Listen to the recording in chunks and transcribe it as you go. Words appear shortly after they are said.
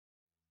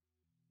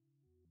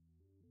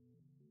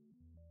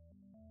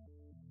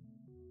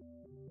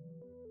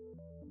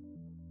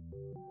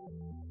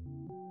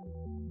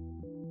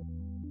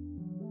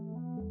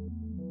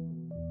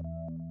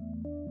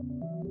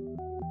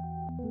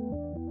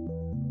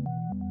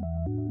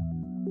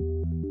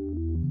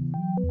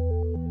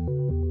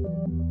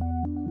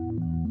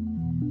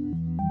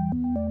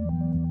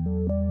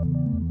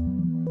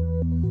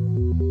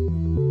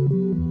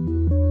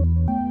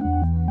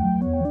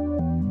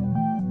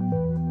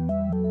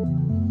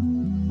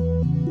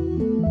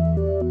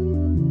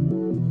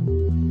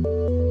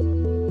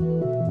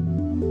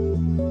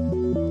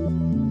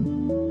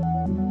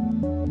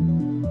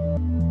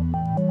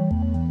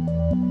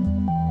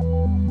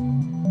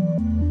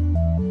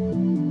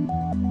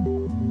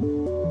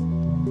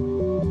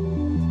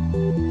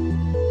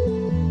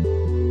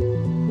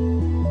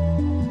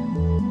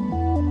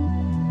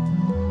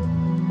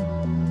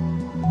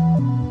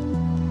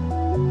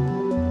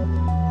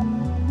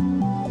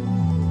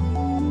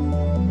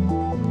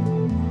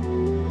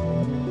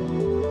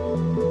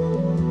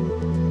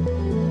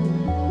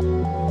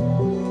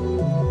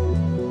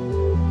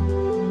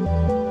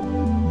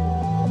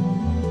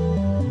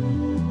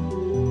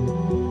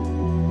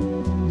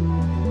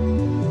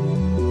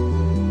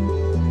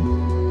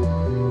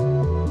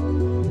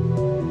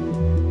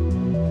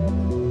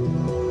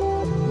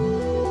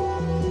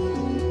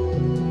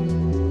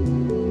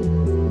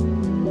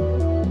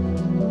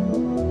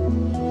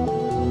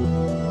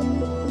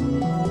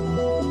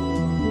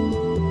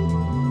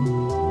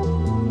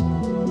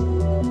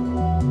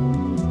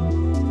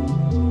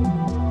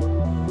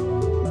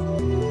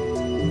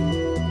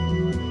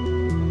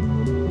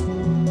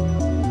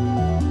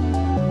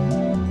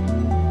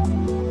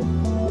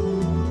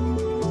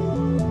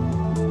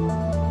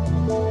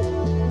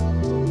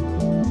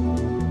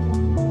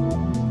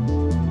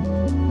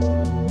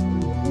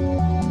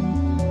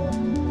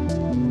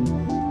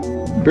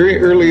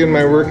Very early in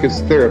my work as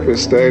a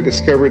therapist, I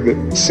discovered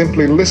that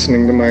simply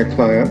listening to my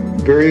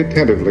client very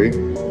attentively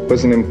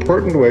was an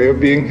important way of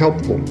being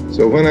helpful.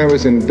 So when I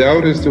was in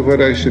doubt as to what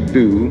I should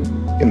do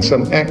in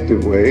some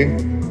active way,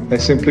 I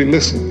simply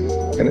listened.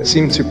 And it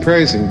seemed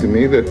surprising to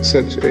me that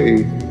such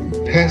a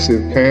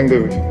passive kind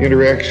of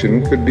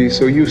interaction could be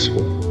so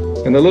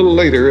useful. And a little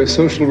later, a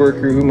social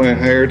worker whom I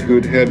hired who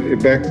had had a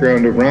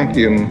background of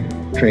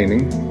Ronkian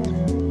training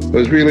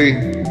was really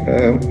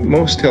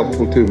most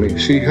helpful to me.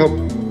 She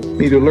helped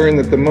me to learn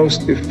that the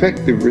most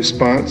effective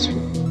response,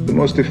 the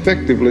most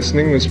effective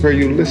listening was where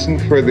you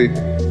listened for the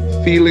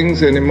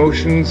feelings and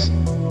emotions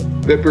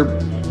that were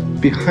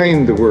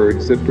behind the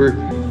words, that were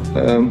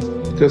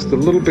just a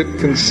little bit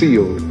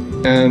concealed,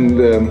 and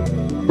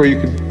where you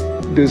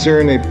could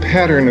discern a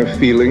pattern of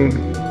feeling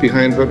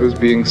behind what was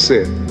being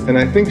said. And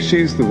I think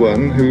she's the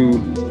one who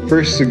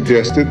first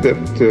suggested that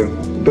the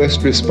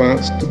best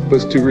response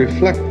was to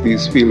reflect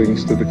these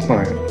feelings to the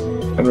client.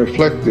 And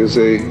reflect is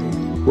a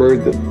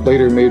word that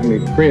later made me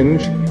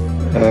cringe.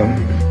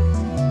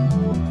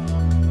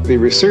 The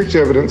research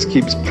evidence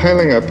keeps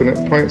piling up, and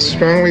it points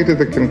strongly to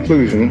the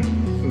conclusion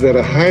that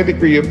a high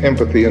degree of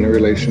empathy in a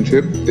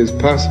relationship is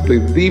possibly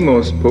the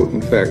most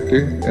potent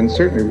factor, and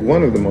certainly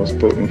one of the most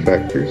potent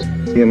factors,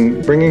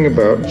 in bringing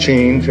about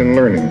change and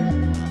learning.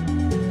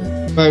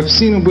 I've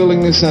seen a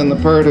willingness on the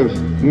part of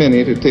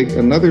many to take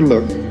another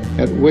look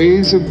at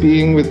ways of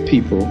being with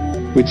people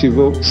which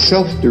evoke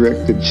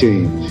self-directed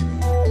change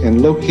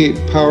and locate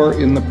power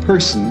in the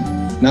person,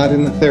 not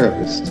in the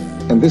therapist.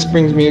 And this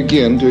brings me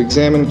again to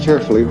examine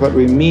carefully what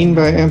we mean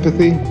by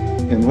empathy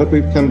and what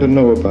we've come to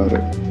know about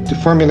it. To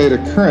formulate a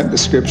current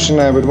description,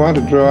 I would want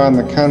to draw on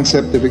the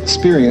concept of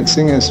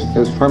experiencing as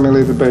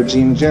formulated by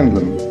Gene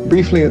Gendlin.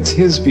 Briefly, it's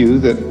his view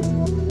that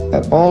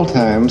at all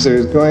times there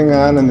is going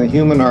on in the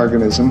human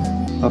organism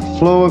a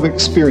flow of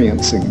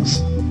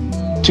experiencings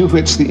to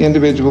which the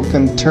individual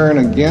can turn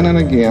again and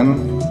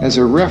again as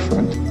a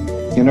referent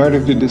in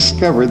order to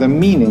discover the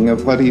meaning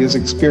of what he is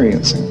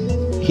experiencing.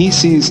 He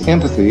sees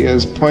empathy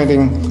as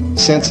pointing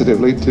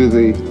sensitively to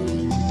the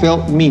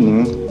felt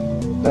meaning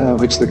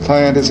which the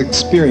client is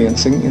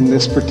experiencing in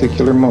this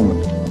particular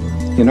moment,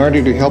 in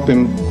order to help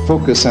him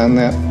focus on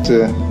that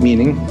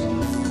meaning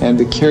and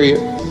to carry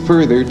it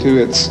further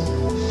to its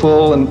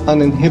full and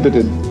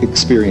uninhibited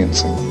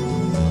experiencing.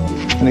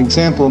 An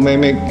example may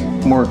make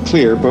more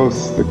clear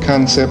both the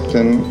concept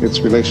and its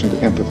relation to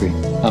empathy.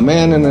 A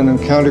man in an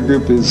encounter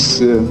group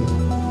is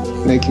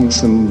making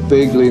some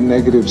vaguely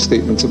negative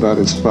statements about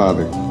his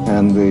father,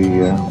 and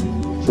the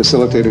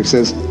facilitator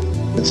says,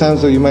 "It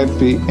sounds though you might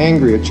be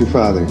angry at your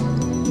father."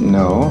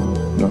 "No,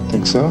 I don't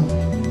think so."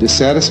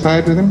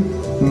 "Dissatisfied with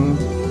him?"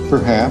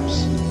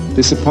 Perhaps.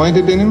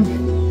 "Disappointed in him?"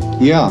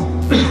 Yeah,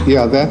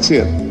 that's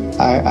it.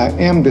 I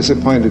am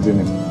disappointed in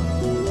him.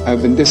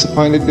 I've been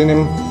disappointed in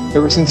him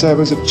ever since I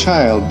was a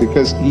child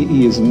because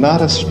he is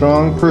not a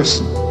strong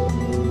person.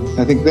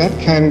 I think that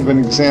kind of an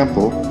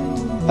example,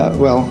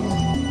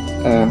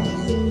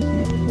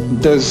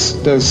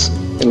 does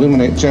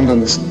illuminate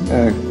Gendlin's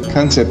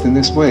concept in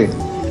this way.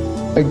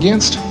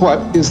 Against what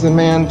is the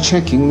man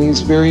checking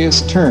these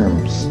various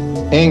terms?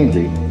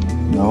 Angry?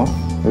 No,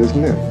 that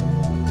isn't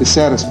it.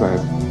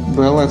 Dissatisfied?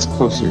 Well, that's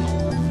closer.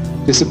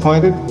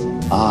 Disappointed?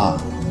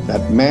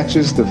 That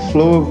matches the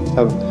flow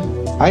of,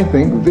 I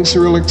think,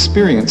 visceral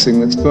experiencing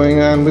that's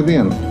going on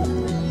within.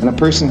 And a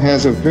person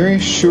has a very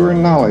sure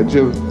knowledge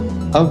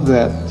of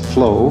that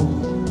flow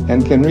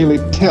and can really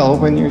tell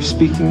when you're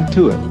speaking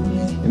to it.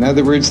 In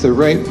other words, the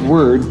right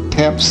word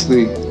taps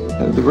the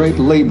right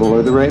label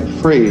or the right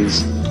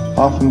phrase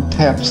often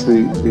taps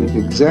the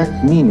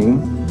exact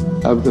meaning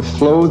of the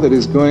flow that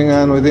is going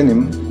on within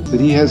him that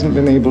he hasn't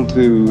been able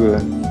to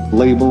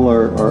label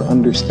or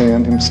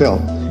understand himself.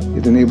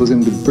 It enables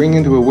him to bring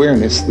into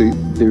awareness the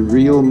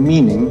real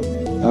meaning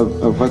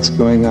of what's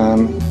going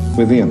on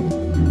within.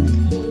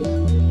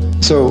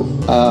 So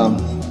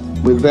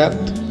with that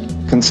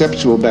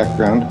conceptual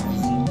background,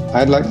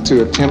 I'd like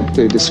to attempt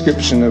a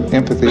description of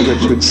empathy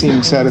which would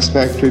seem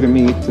satisfactory to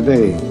me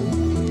today.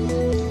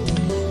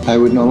 I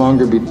would no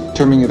longer be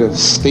terming it a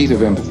state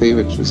of empathy,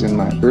 which was in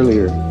my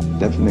earlier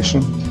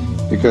definition,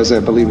 because I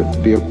believe it to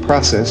be a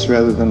process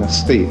rather than a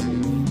state,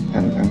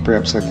 and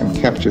perhaps I can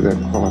capture that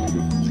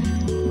quality.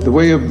 The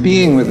way of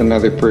being with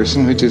another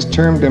person, which is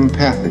termed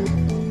empathic,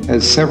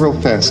 has several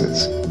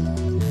facets.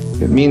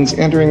 It means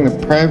entering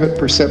the private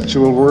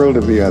perceptual world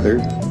of the other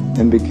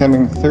and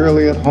becoming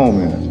thoroughly at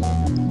home in it.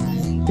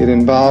 It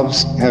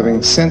involves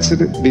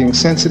being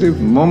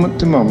sensitive moment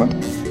to moment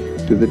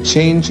to the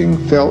changing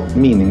felt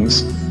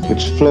meanings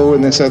which flow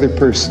in this other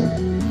person,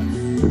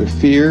 to the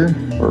fear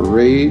or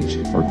rage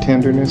or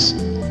tenderness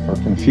or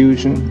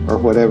confusion or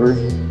whatever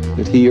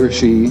that he or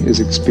she is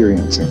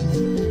experiencing.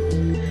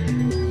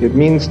 It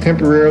means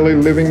temporarily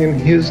living in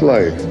his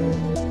life,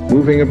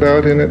 moving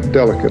about in it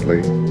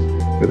delicately,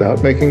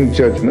 without making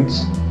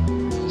judgments,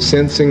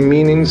 sensing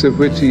meanings of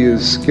which he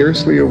is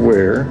scarcely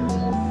aware,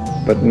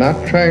 but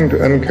not trying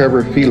to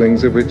uncover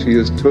feelings of which he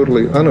is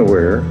totally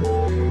unaware,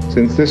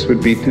 since this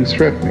would be too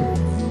threatening.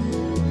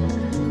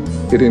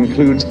 It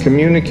includes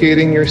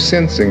communicating your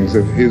sensings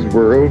of his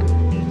world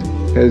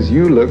as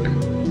you look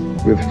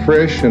with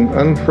fresh and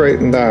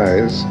unfrightened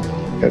eyes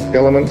at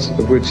elements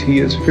of which he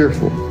is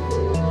fearful.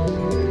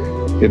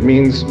 It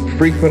means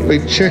frequently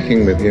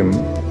checking with him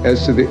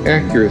as to the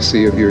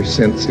accuracy of your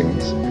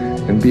sensings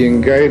and being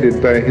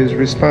guided by his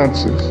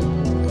responses.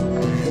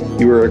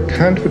 You are a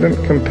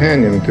confident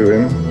companion to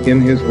him in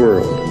his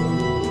world.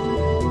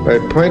 By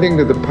pointing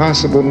to the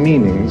possible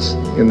meanings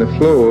in the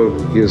flow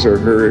of his or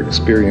her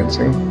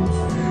experiencing,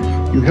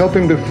 you help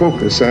him to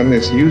focus on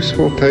this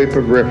useful type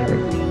of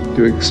reference,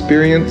 to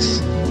experience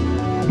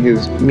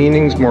his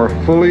meanings more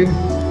fully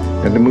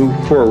and to move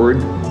forward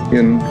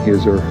in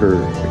his or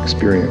her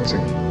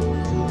experiencing.